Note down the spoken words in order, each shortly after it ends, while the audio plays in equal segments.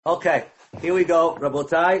Okay, here we go,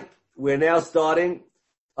 Rabotai. We're now starting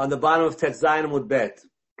on the bottom of Tet Zayin Amud Bet.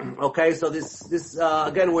 Okay, so this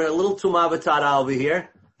again, we're a little Tumah B'Tada over here,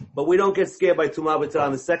 but we don't get scared by Tumah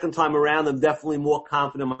B'Tada. The second time around, I'm definitely more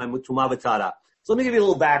confident in my Tumah B'Tada. So let me give you a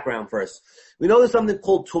little background first. We know there's something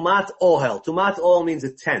called Tumat Ohel. Tumat Ohel means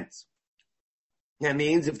a tent. That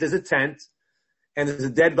means if there's a tent, and there's a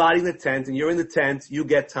dead body in the tent, and you're in the tent, you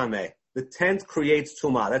get Tameh. The tent creates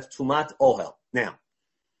Tumah. That's Tumat Ohel. Now,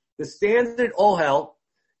 the standard ohel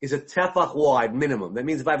is a tefach wide minimum. That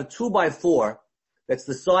means if I have a 2x4 that's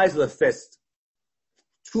the size of a fist,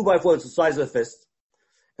 2x4 that's the size of a fist,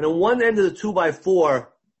 and on one end of the 2x4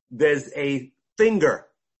 there's a finger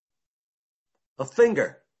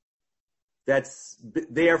that's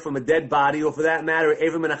there from a dead body, or for that matter,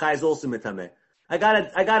 Eivah Menachai is also mitameh. I got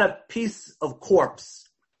a piece of corpse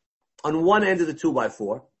on one end of the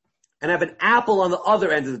 2x4, and I have an apple on the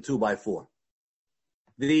other end of the 2x4.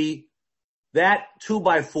 That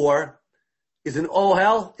 2x4 is an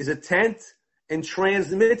ohel, is a tent, and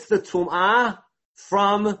transmits the tum'ah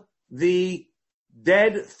from the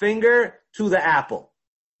dead finger to the apple.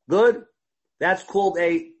 Good? That's called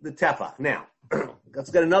the tefach. Now,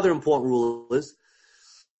 let's get another important rule is,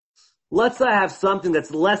 let's say I have something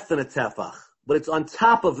that's less than a tefach, but it's on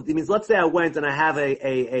top of it. It means, let's say I went and I have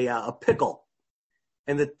a pickle,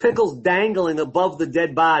 and the pickle's dangling above the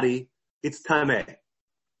dead body, it's tameh.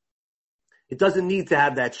 It doesn't need to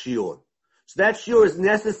have that shiur. So that shiur is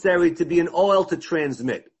necessary to be an oil to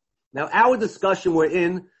transmit. Now, our discussion, we're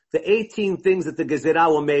in the 18 things that the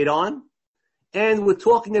Gezerah were made on, and we're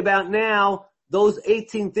talking about now those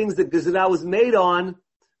 18 things that Gezerah was made on.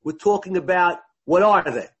 We're talking about what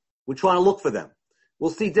are they? We're trying to look for them.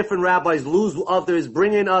 We'll see different rabbis lose others,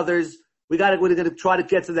 bring in others. We're going to try to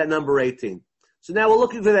get to that number 18. So now we're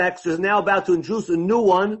looking for the extras. Now about to introduce a new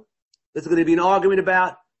one. There's going to be an argument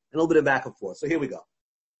about, and a little bit of back and forth. So here we go.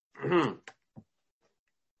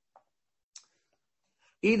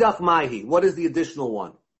 Idach Maihi. What is the additional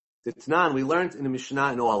one? The Tanan, we learned in the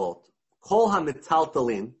Mishnah in Ohalot. Kol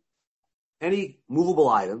HaMetaltalin, any movable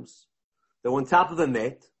items that were on top of a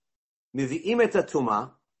met, Mivi'im et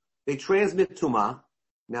Tumah, they transmit Tumah.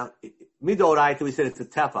 Now, Midoraita, we said it's a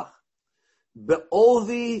tefach.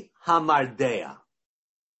 Be'ovi HaMardea,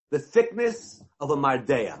 the thickness of a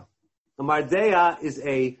mardea. A mardea is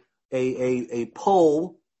a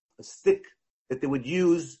pole, a stick that they would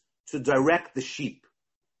use to direct the sheep.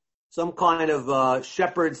 Some kind of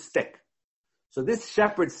shepherd stick. So this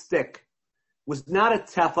shepherd stick was not a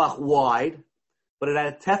tefach wide, but it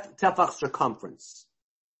had a tefach circumference.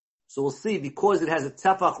 So we'll see, because it has a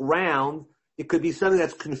tefach round, it could be something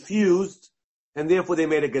that's confused, and therefore they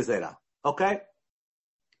made a gezerah. Okay?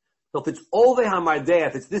 So if it's ove hamardea,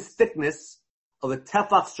 if it's this thickness of a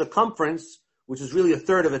tefach circumference, which is really a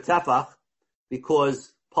third of a tefach,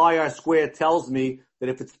 because pi r squared tells me that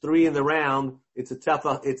if it's 3 in the round, it's a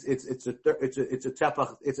tefach. It's a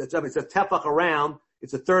tefach. It's a tefach around.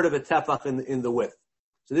 It's a third of a tefach in the width.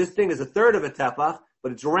 So this thing is a third of a tefach,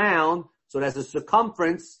 but it's round, so it has a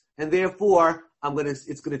circumference, and therefore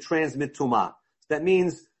it's gonna transmit tumah. That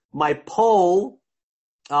means my pole,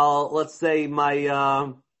 let's say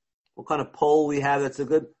my what kind of pole we have that's a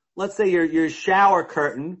good. Let's say your shower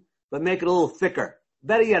curtain, but make it a little thicker.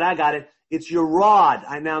 Better yet, I got it. It's your rod.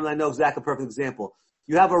 I know exactly a perfect example.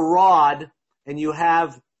 You have a rod, and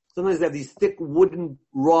sometimes they have these thick wooden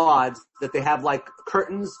rods that they have like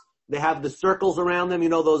curtains. They have the circles around them. You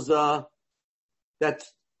know those,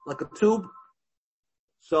 that's like a tube.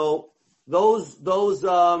 So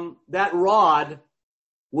that rod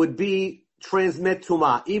would be transmit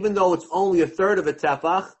tumah, even though it's only a third of a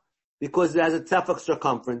tefach, because it has a tefach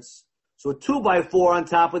circumference. So a 2x4 on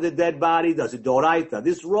top of the dead body does it doraita.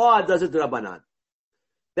 This rod does it drabanan.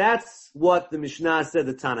 That's what the Mishnah said,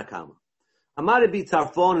 the Tanna Kama. Amar Rabbi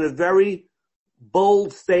Tarfon, in a very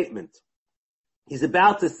bold statement. He's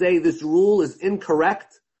about to say this rule is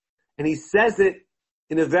incorrect, and he says it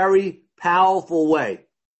in a very powerful way.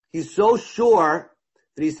 He's so sure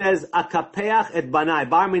that he says, Akapeach et banai,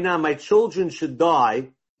 bar minah, my children should die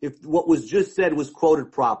if what was just said was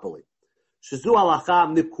quoted properly. Shazu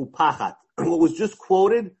halacha mikupachat. What was just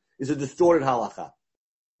quoted is a distorted halacha.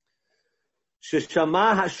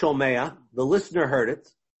 Sheshama hashomea, the listener heard it,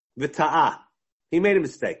 v'ta'ah, he made a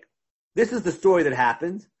mistake. This is the story that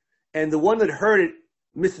happened, and the one that heard it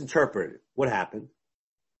misinterpreted it. What happened?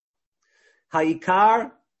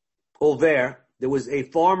 Ha'ikar over, there was a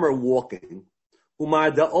farmer walking, umar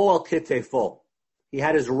da'o al kitefo. He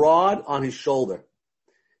had his rod on his shoulder.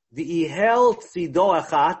 V'ihel tzido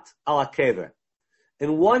achat al hakever.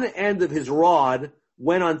 And one end of his rod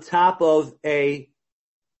went on top of a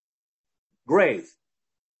grave.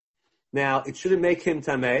 Now, it shouldn't make him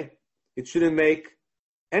tameh. It shouldn't make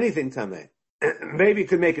anything tameh. Maybe it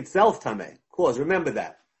could make itself tameh. Of course, remember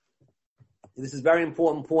that. This is a very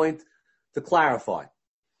important point to clarify.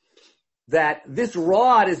 That this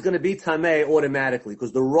rod is going to be tameh automatically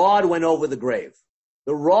because the rod went over the grave.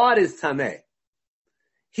 The rod is tameh.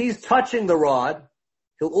 He's touching the rod.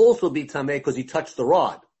 He'll also be tameh because he touched the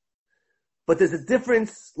rod. But there's a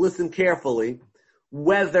difference, listen carefully,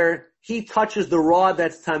 whether he touches the rod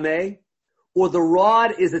that's tameh or the rod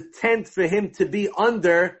is a tent for him to be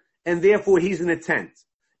under and therefore he's in a tent.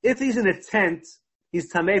 If he's in a tent,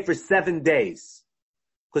 he's tameh for 7 days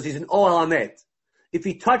because he's an ohel hamet. If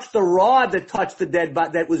he touched the rod that touched the dead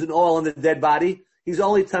body, that was an oil on the dead body, he's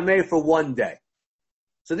only tameh for 1 day.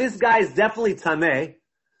 So this guy is definitely tameh.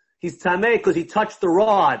 He's tameh because he touched the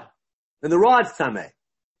rod, and the rod's tameh.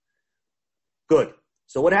 Good.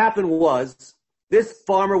 So what happened was, this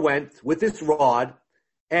farmer went with this rod,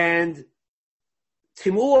 and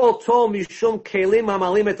Timu told mishum kelim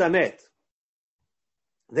amalim et amet.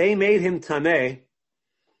 They made him tameh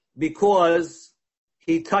because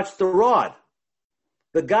he touched the rod.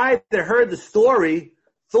 The guy that heard the story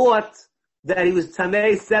thought that he was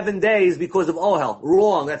tameh 7 days because of ohel.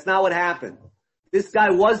 Wrong. That's not what happened. This guy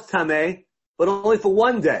was tameh, but only for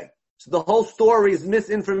 1 day. So the whole story is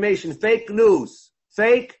misinformation, fake news.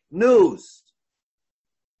 Fake news.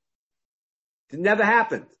 It never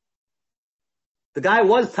happened. The guy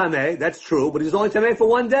was tameh, that's true, but he was only tameh for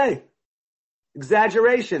 1 day.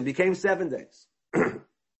 Exaggeration, became 7 days.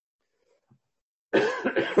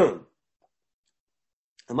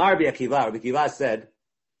 Amar Rabbi Akiva said,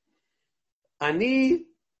 Ani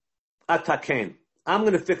ataken. I'm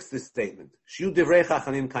going to fix this statement. Shiu divrei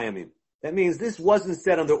chachamim kayamim. That means this wasn't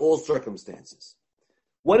said under all circumstances.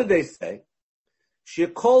 What did they say?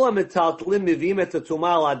 Shekol hametaltelim mivim et hatumah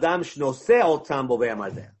al adam shnoseh otam bo be'yam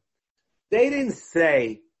hazeh. They didn't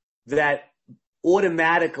say that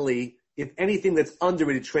automatically, if anything that's under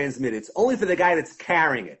it, it transmits. It's only for the guy that's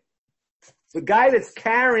carrying it. The guy that's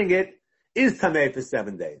carrying it is tameh for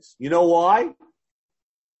 7 days. You know why?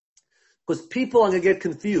 Because people are going to get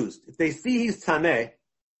confused. If they see he's tameh,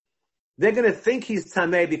 they're going to think he's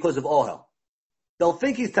tameh because of ohel. They'll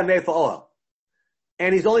think he's tameh for ohel.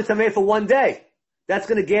 And he's only tameh for 1 day. That's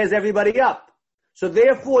going to gas everybody up. So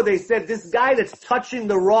therefore they said this guy that's touching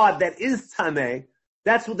the rod that is tameh,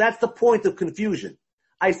 that's the point of confusion.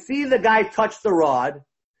 I see the guy touch the rod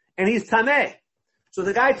and he's tameh. So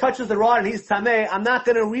the guy touches the rod and he's tameh, I'm not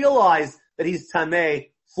going to realize that he's tameh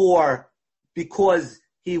because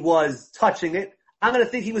he was touching it. I'm going to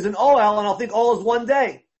think he was an ohel, and I'll think ohel is 1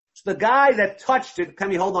 day. So the guy that touched it, can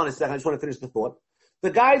we hold on a second? I just want to finish the thought.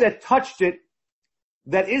 The guy that touched it,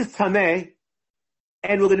 that is tameh,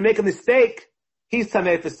 and we're going to make a mistake, he's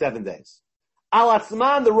tameh for 7 days. Al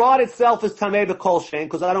atzman, the rod itself is tameh b'kol shein,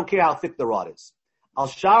 because I don't care how thick the rod is. Al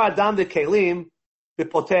shar adam v'kelim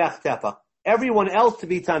b'poteach tefach. Everyone else to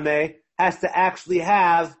be tameh has to actually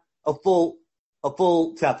have a full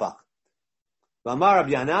tefach. V'amar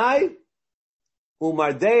Rabbi Yanai,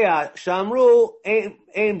 u'mardea shamru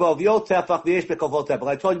ein bovyo tefach v'yesh bekovot tefach.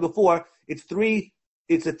 I told you before, it's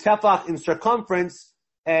a tefach in circumference,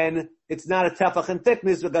 and it's not a tefach in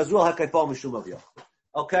thickness, v'gazruel ha'kaifol mishum avyo.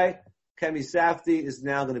 Okay? Kemi Safti is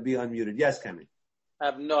now going to be unmuted. Yes, Kemi. I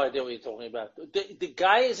have no idea what you're talking about. The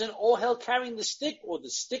guy is an ohel carrying the stick, or the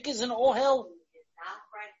stick is an ohel?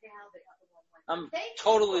 I'm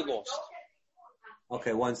totally lost.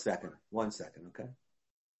 Okay, 1 second. 1 second, okay?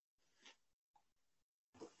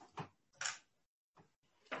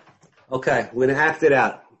 Okay, we're going to act it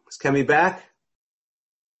out. Is Kemi back?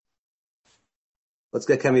 Let's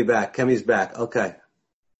get Kemi back. Kemi's back. Okay.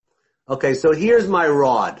 Okay, so here's my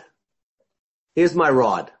rod. Here's my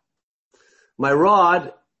rod. My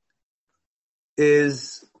rod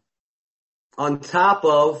is on top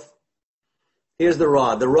of, here's the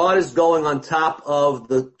rod. The rod is going on top of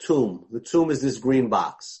the tomb. The tomb is this green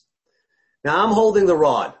box. Now I'm holding the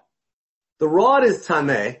rod. The rod is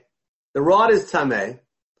tameh. The rod is tameh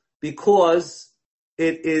because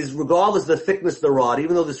it is, regardless of the thickness of the rod,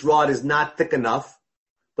 even though this rod is not thick enough,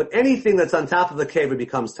 but anything that's on top of the kever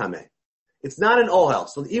becomes tameh. It's not an ohel.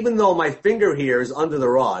 So even though my finger here is under the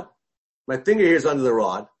rod,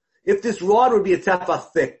 if this rod would be a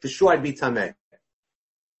tefach thick, for sure I'd be tameh.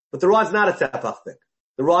 But the rod's not a tefach thick.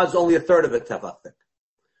 The rod's only a third of a tefach thick.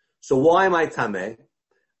 So why am I tameh?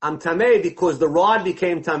 I'm tameh because the rod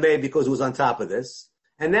became tameh because it was on top of this.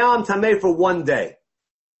 And now I'm tameh for 1 day.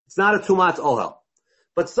 It's not a tumat ohel.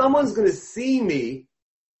 But someone's going to see me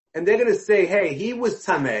and they're going to say, hey, he was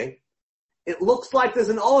tameh. It looks like there's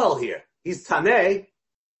an ohel here. He's tameh.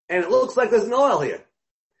 and it looks like there's an oil here.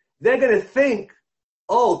 They're going to think,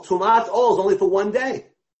 oh, tumat oil is only for one day.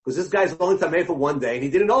 Because this guy's only tamei for one day and he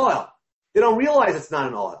did an oil. They don't realize it's not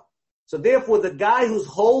an oil. So therefore, the guy who's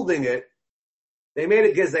holding it, they made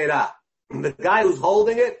a gezerah. The guy who's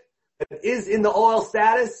holding it is in the oil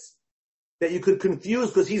status that you could confuse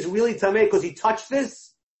because he's really tamei because he touched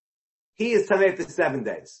this. He is tamei for 7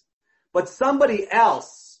 days. But somebody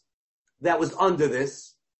else that was under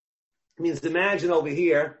this, means imagine over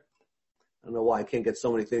here, I don't know why I can't get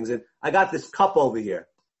so many things in. I got this cup over here.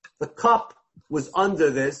 The cup was under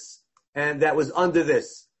this, and that was under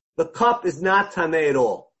this. The cup is not tamei at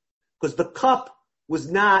all. Because the cup it's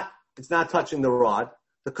not touching the rod.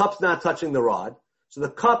 The cup's not touching the rod. So the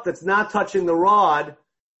cup that's not touching the rod,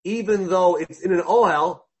 even though it's in an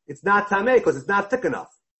ohel, it's not tamei because it's not thick enough.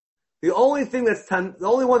 The only one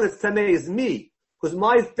that's tamei is me, because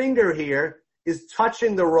my finger here is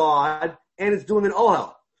touching the rod and it's doing an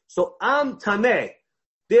ohel. So I'm tamei.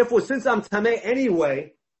 Therefore, since I'm tamei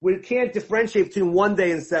anyway, we can't differentiate between 1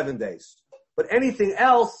 day and 7 days. But anything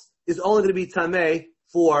else is only going to be tamei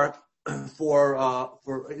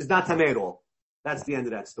is not tamei at all. That's the end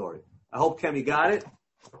of that story. I hope Kemi got it.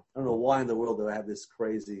 I don't know why in the world do I have this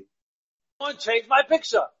crazy.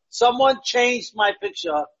 Someone changed my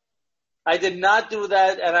picture. I did not do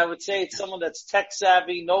that, and I would say it's someone that's tech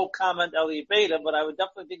savvy, no comment Elliot Beta, but I would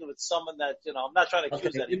definitely think of it as someone that, I'm not trying to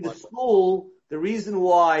accuse anyone. In the school, the reason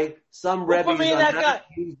why some rebbes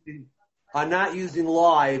are not using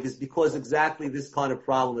live is because exactly this kind of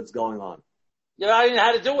problem that's going on. Yeah, I didn't know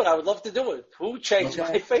how to do it. I would love to do it. Who changed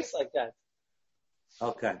my face like that?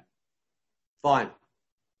 Okay. Fine.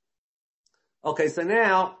 Okay, so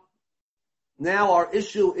now our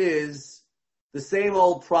issue is the same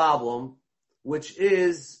old problem, which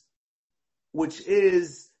is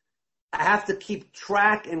I have to keep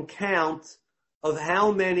track and count of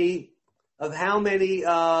how many, one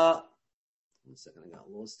second, I got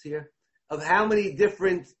lost here, of how many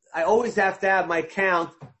different, I always have to have my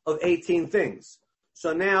count of 18 things.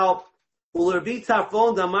 So now, Rabbi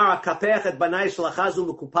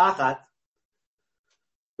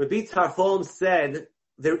Tarfon said,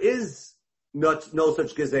 there is no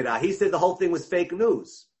such gezerah. He said the whole thing was fake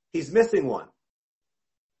news. He's missing one.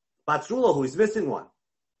 Batzrulahu, he's missing one.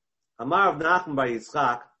 Amar Nachman bar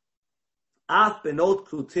Yitzchak, af benot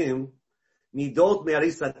klutim, nidot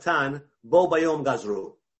me'arisatan, bo bayom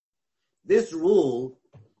gazru. This rule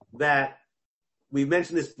that we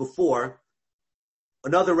mentioned this before,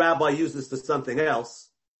 another rabbi used this for something else,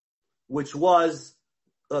 which was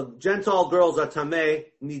Gentile girls are tamei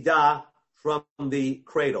nida from the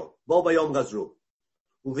cradle. Bo bayom gazru.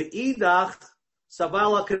 Uve'idach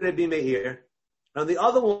savala Rabbi Meir. And the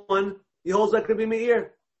other one, he holds like Rabbi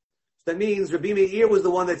Meir. So that means Rabbi Meir was the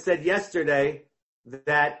one that said yesterday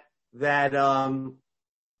that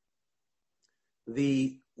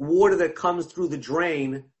the water that comes through the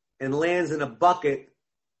drain and lands in a bucket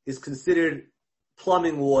is considered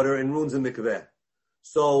plumbing water and ruins a mikveh.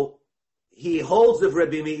 So he holds of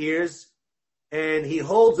Rabbi Meir's and he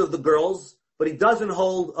holds of the girls, but he doesn't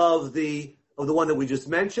hold of the one that we just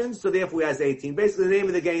mentioned. So therefore he has 18. Basically the name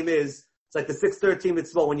of the game is, it's like the 613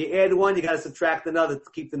 mitzvah. When you add one, you got to subtract another to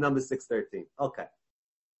keep the number 613. Okay.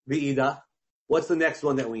 V'ida. What's the next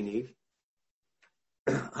one that we need?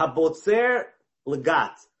 Habotzer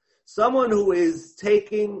legat. Someone who is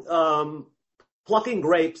taking, plucking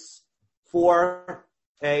grapes for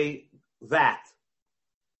a vat.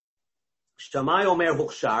 Shamai omer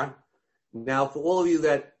hukshar. Now, for all of you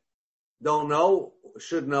that don't know,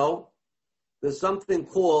 should know, there's something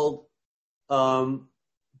called,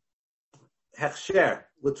 hechsher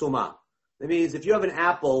l'tumah. That means if you have an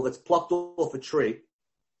apple that's plucked off a tree,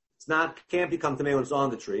 can't become tamei when it's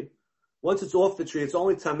on the tree. Once it's off the tree, it's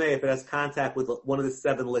only tamei if it has contact with one of the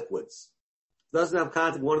 7 liquids. If it doesn't have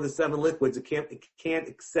contact with one of the 7 liquids, it can't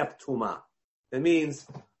accept tumah. That means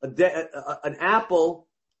an apple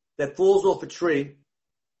that falls off a tree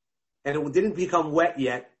and it didn't become wet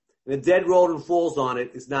yet, and a dead rodent falls on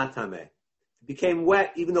it, is not tamei. It became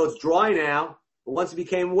wet, even though it's dry now, but once it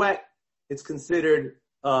became wet, it's considered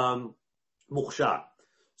mukhshar.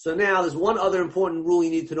 So now there's one other important rule you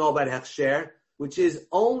need to know about hechsher, which is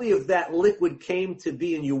only if that liquid came to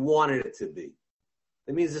be and you wanted it to be.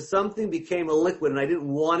 That means if something became a liquid and I didn't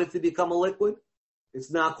want it to become a liquid, it's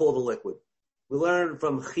not called a liquid. We learn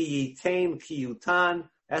from chiyitain, kiyutan,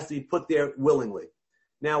 has to be put there willingly.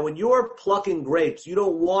 Now when you're plucking grapes, you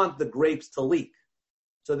don't want the grapes to leak.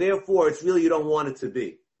 So therefore it's really you don't want it to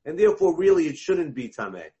be. And therefore really it shouldn't be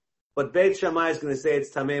tamei. But Beit Shammai is going to say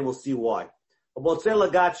it's tamei, and we'll see why.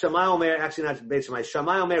 Actually, not Beit Shammai.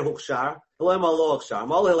 Shammai Omer Hukshar. Hillel Lo Hukshar.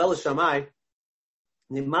 Mal Hillel Shammai.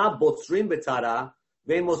 Nima Botzrim Betara.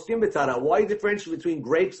 Vein Moskim Betara. Why differentiate between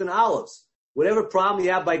grapes and olives? Whatever problem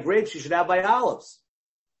you have by grapes, you should have by olives.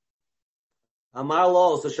 Amar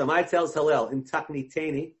Lo. So Shammai tells Hillel in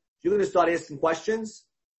Takniteni. You're going to start asking questions.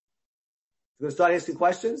 You're going to start asking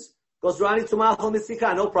questions. Goes Rani Tumachol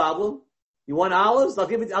Mitzika. No problem. You want olives? I'll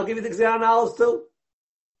give you the Gzera on olives too.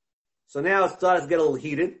 So now it starts to get a little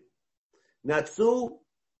heated. Natsu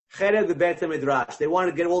Cherev the Beit Midrash. They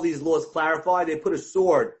wanted to get all these laws clarified. They put a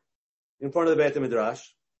sword in front of the Beit Midrash,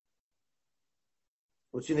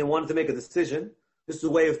 which they wanted to make a decision. This is a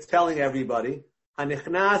way of telling everybody,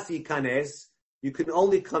 Hanichnas Yikanes, you can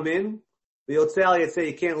only come in. The Yotzei say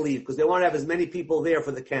you can't leave because they want to have as many people there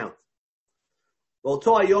for the count.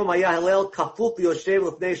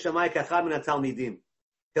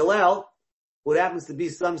 Hillel, what happens to be,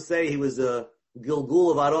 some say he was a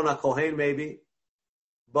Gilgul of Aaron HaKohen maybe,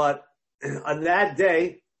 but on that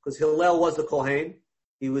day, because Hillel was a Kohen,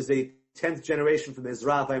 he was a 10th generation from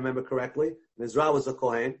Ezra, if I remember correctly, and Ezra was a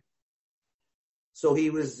Kohen, so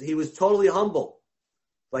he was totally humble.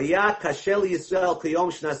 It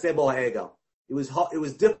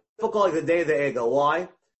was difficult like the day of the Egel. Why?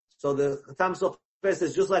 So the Chatam Sofer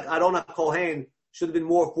says, just like Aaron HaKohen should have been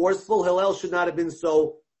more forceful, Hillel should not have been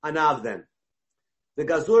so anav then. The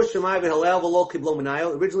Gazur Shemai v'Hillel v'lo kiblo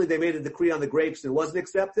minayo. Originally they made a decree on the grapes and it wasn't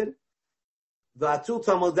accepted. The Atul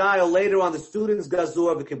Talmudayo later on the students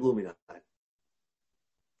Gazur v'kiblo minayo.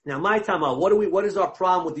 Now my Tama, what is our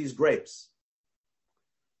problem with these grapes?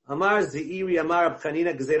 Amar Zeiri Amar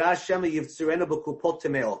Abchanina Gzera Shema Yivtzirena b'kupot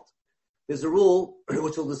temeot. There's a rule,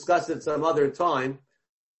 which we'll discuss at some other time,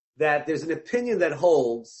 that there's an opinion that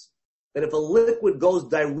holds that if a liquid goes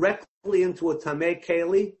directly into a tamei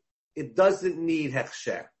keli, it doesn't need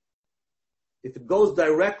hechsher. If it goes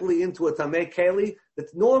directly into a tamei keli,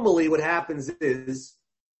 that normally what happens is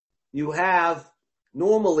you have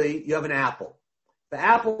an apple. The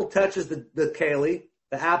apple touches the keli,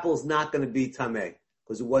 the apple is not going to be tamei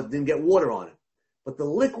because it didn't get water on it. But the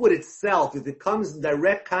liquid itself, if it comes in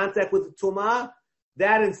direct contact with the tumah,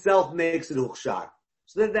 that itself makes it hukshar.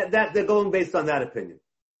 So that they're going based on that opinion.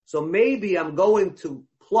 So maybe I'm going to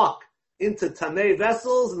pluck into tamei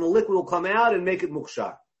vessels and the liquid will come out and make it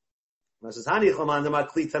mukshar. Shapir,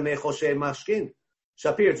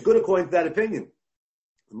 it's good according to that opinion.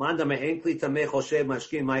 Elam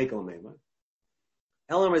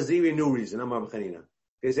Raziri, new reason.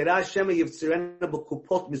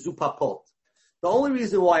 The only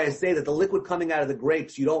reason why I say that the liquid coming out of the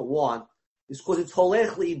grapes you don't want is because it's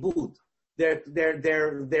holech li'ibud. Their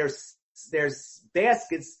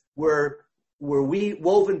baskets were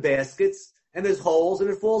woven baskets, and there's holes, and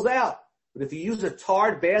it falls out. But if you use a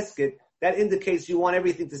tarred basket, that indicates you want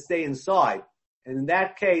everything to stay inside. And in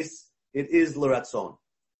that case, it is l'ratzon.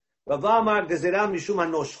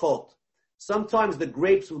 Sometimes the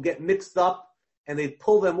grapes will get mixed up, and they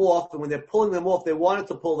pull them off, and when they're pulling them off, they wanted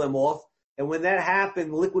to pull them off, and when that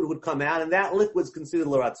happened, liquid would come out, and that liquid is considered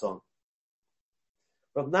l'ratzon.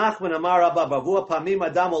 Rav Nachman Amar Rabba Bavua Pamim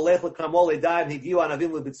Adam Olech L'Kamol Edaim Higiu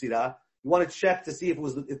Anavim L'Bitzira. You want to check to see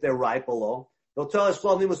if they're ripe or low. You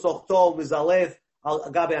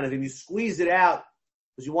squeeze it out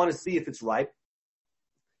because you want to see if it's ripe.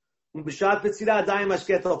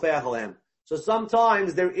 So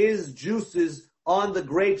sometimes there is juices on the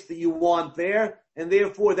grapes that you want there, and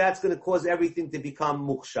therefore that's going to cause everything to become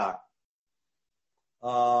mukshar.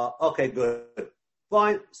 Okay, good.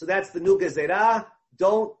 Fine. So that's the new gezerah.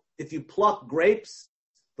 If you pluck grapes,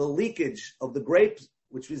 the leakage of the grapes,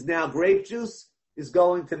 which is now grape juice, is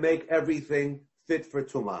going to make everything fit for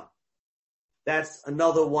tumah. That's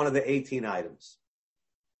another one of the 18 items.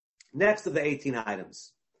 Next of the 18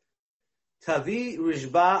 items. Tavi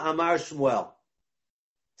Rishba Amar Shmuel.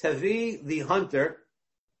 Tavi, the hunter,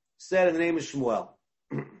 said in the name of Shmuel,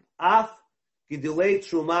 Af Gidulei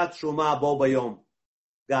Truma Bo Bayom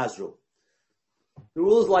Gazru. The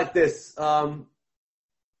rule is like this.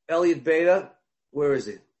 Elliot Beta, where is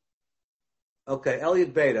he? Okay,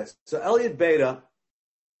 Elliot Beta. So Elliot Beta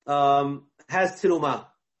has Tirumah.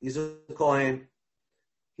 He's a Kohen.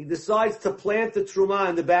 He decides to plant the Trumah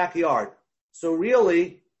in the backyard. So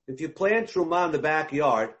really, if you plant Trumah in the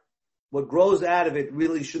backyard, what grows out of it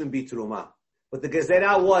really shouldn't be Trumah. But the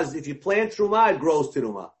Gezerah was, if you plant Trumah, it grows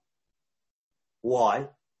Trumah. Why?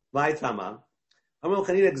 My Tamam. We're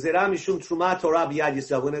going to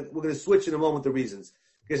switch in a moment the reasons.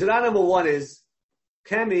 Gezerah number one is,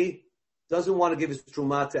 Kemi doesn't want to give his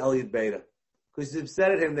Trumah to Elliot Beta because he's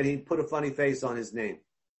upset at him that he put a funny face on his name.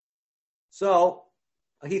 So,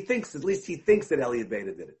 He thinks, at least he thinks that Elliot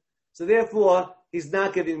Beta did it. So therefore, he's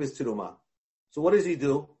not giving him his terumah. So what does he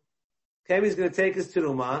do? He's going to take his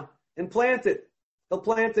terumah and plant it. He'll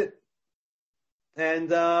plant it. And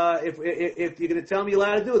if you're going to tell me you're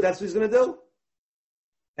allowed to do it, that's what he's going to do.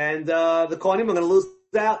 And the Kohanim are going to lose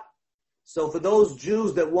out. So for those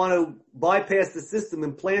Jews that want to bypass the system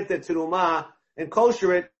and plant their terumah and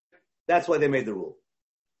kosher it, that's why they made the rule.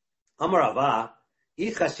 Amar Rava,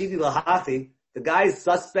 the guy is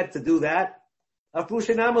suspect to do that. He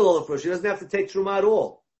doesn't have to take terumah at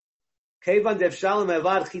all.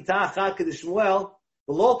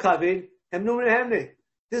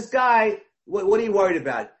 This guy, what are you worried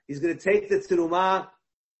about? He's going to take the terumah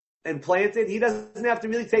and plant it. He doesn't have to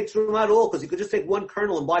really take terumah at all because he could just take one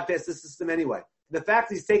kernel and bypass the system anyway. The fact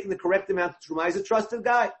that he's taking the correct amount of terumah, he's a trusted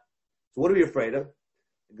guy. So what are we afraid of?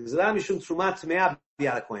 What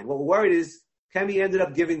we're worried is, Kemi ended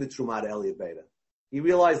up giving the terumah to Elliot Beta. He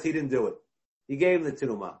realized he didn't do it. He gave him the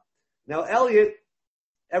terumah. Now Elliot,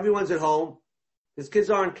 everyone's at home. His kids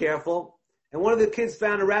aren't careful. And one of the kids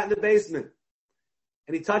found a rat in the basement.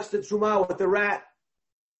 And he touched the terumah with the rat.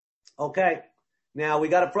 Okay. Now we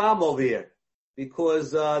got a problem over here.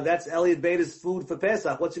 Because that's Elliot Beta's food for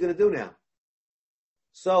Pesach. What's he going to do now?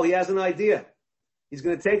 So he has an idea. He's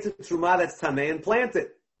going to take the terumah that's tameh and plant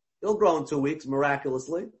it. He'll grow in 2 weeks,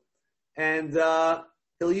 miraculously. And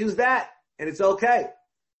he'll use that. And it's okay.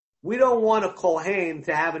 We don't want a Kohen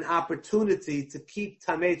to have an opportunity to keep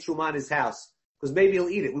tameh terumah in his house. Because maybe he'll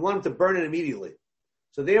eat it. We want him to burn it immediately.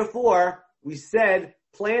 So therefore, we said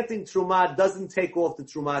planting terumah doesn't take off the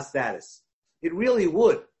terumah status. It really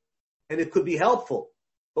would. And it could be helpful.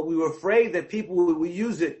 But we were afraid that people would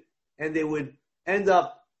use it and they would end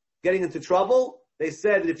up getting into trouble. They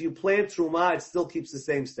said that if you plant terumah, it still keeps the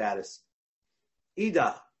same status.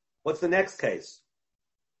 Idach. What's the next case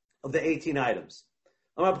of the 18 items?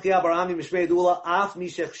 Mishnah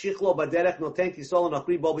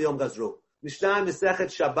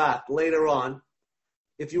Mesechet Shabbat, later on,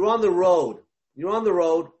 if you're on the road,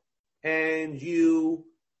 and you,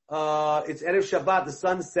 it's Erev Shabbat, the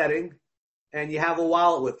sun's setting, and you have a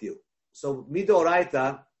wallet with you. So,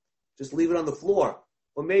 midoraita, just leave it on the floor.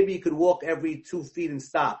 Or maybe you could walk every 2 feet and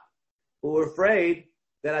stop. But we're afraid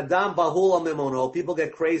that Adam Bahul Memono, people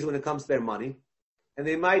get crazy when it comes to their money, and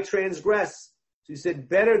they might transgress. So he said,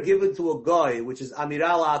 better give it to a guy, which is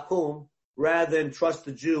Amiral Akum, rather than trust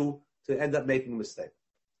the Jew to end up making a mistake.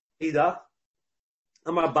 Idach,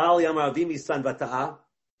 Amar Bali, Amar Avimi, San Vata'a,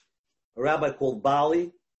 a rabbi called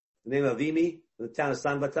Bali, the name of Avimi, in the town of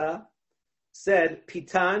San Vata'a, said,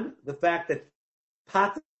 Pitan, the fact that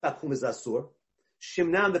Pat Akum is Asur,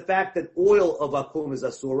 Shimnan, the fact that oil of Akum is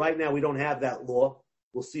Asur. Right now we don't have that law.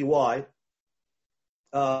 We'll see why.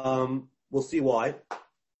 And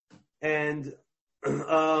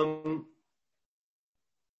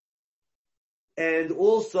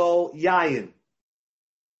also Yayin.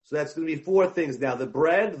 So that's going to be 4 things now. The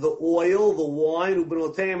bread, the oil, the wine,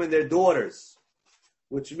 Ubenotem, and their daughters.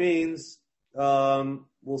 Which means,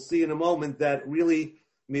 we'll see in a moment that really,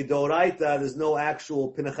 Midoraita, there's no actual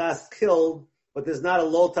Pinchas killed, but there's not a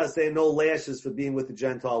lota say no lashes for being with a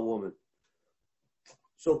Gentile woman.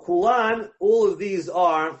 So Kulan, all of these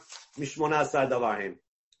are Mishmona Sadavarhim.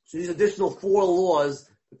 So these additional 4 laws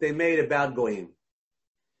that they made about Goyim.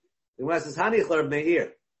 The Gemara says, Hanich L'Rab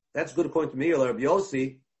Meir. That's good according to Meir. L'Rab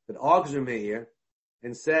Yossi, that argues with Meir,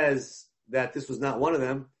 and says that this was not one of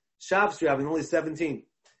them. Shavs having only 17.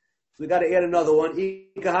 So we got to add another one.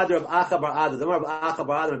 Ikahad Rab Acha Bar Ada. The Rab Acha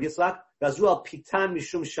Bar Ada, Rab Yitzchak. Gazuel Pitan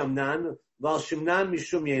Mishum Shamnan. Val Shimnan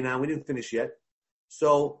Mishum Yenan. We didn't finish yet.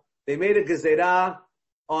 So they made a gezerah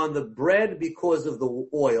on the bread because of the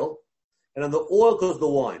oil, and on the oil because of the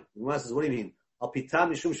wine. The Gemara says, what do you mean? Al Pitan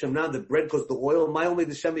Mishum Shamnan, the bread because of the oil. My only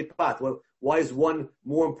the Shemi Pat. Why is one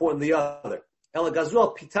more important than the other? El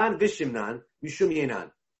Gazuel Pitan Vishimnan Mishum Yenan.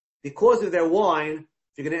 Because of their wine,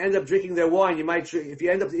 if you're going to end up drinking their wine, you might, if you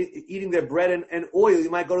end up eating their bread and oil, you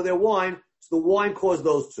might go to their wine. So the wine caused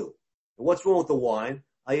those 2. And what's wrong with the wine?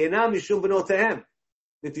 Ayenam Mishum Benotehem.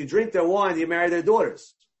 If you drink their wine, you marry their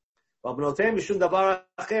daughters. And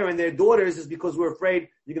their daughters is because we're afraid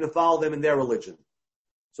you're going to follow them in their religion.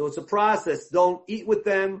 So it's a process. Don't eat with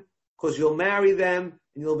them because you'll marry them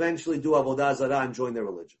and you'll eventually do avodah zarah and join their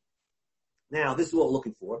religion. Now, this is what we're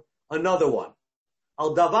looking for. Another one.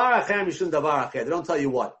 Al davar acher mishum davar acher. They don't tell you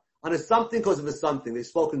what. On a something because of a something. They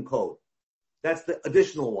spoke in code. That's the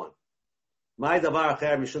additional one. My davar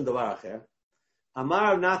acher mishum davar acher.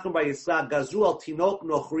 Amar Nachum bar Yitzchak gazru al tinok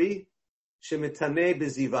nochri shemitane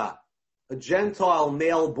beziva. A Gentile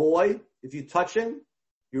male boy, if you touch him,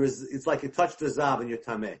 it's like you touched the zav and you're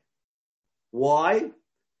tameh. Why?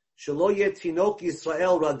 Shelo yeh tinok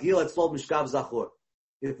Yisrael ragil etzlo mishkav zachor.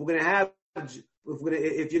 If you're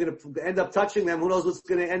going to end up touching them, who knows what's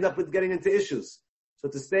going to end up with getting into issues. So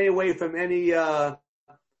to stay away from any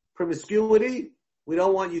promiscuity, we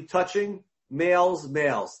don't want you touching males.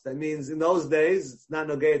 That means in those days, it's not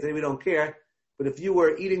nogay today, we don't care. But if you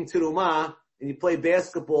were eating terumah and you play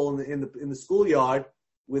basketball in the schoolyard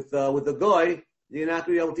with a goy, you're not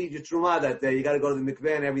going to be able to eat your terumah that day. You got to go to the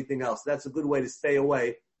mikveh and everything else. That's a good way to stay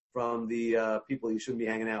away from the people you shouldn't be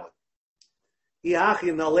hanging out with.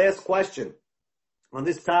 Iachim, the last question on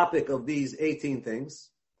this topic of these 18 things.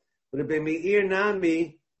 Would it be Meir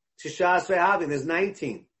Nami Tishas Ve'avin? There's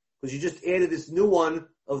 19. Because you just added this new one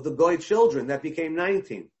of the Goy children. That became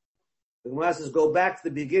 19. The Gemara says, go back to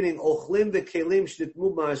the beginning. Ochlim V'kelim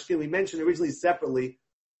Shnitmu B'mashkim. We mentioned originally separately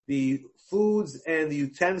the foods and the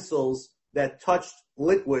utensils that touched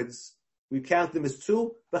liquids. We count them as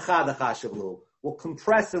two. We'll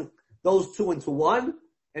compress those two into one.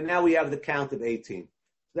 And now we have the count of 18.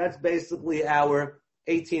 So that's basically our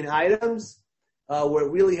 18 items. We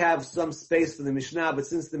really have some space for the Mishnah, but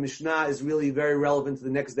since the Mishnah is really very relevant to the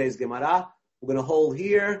next day's Gemara, we're going to hold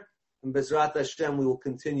here, and Bezrat Hashem, we will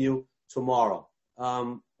continue tomorrow.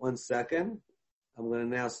 1 second. I'm going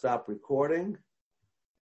to now stop recording.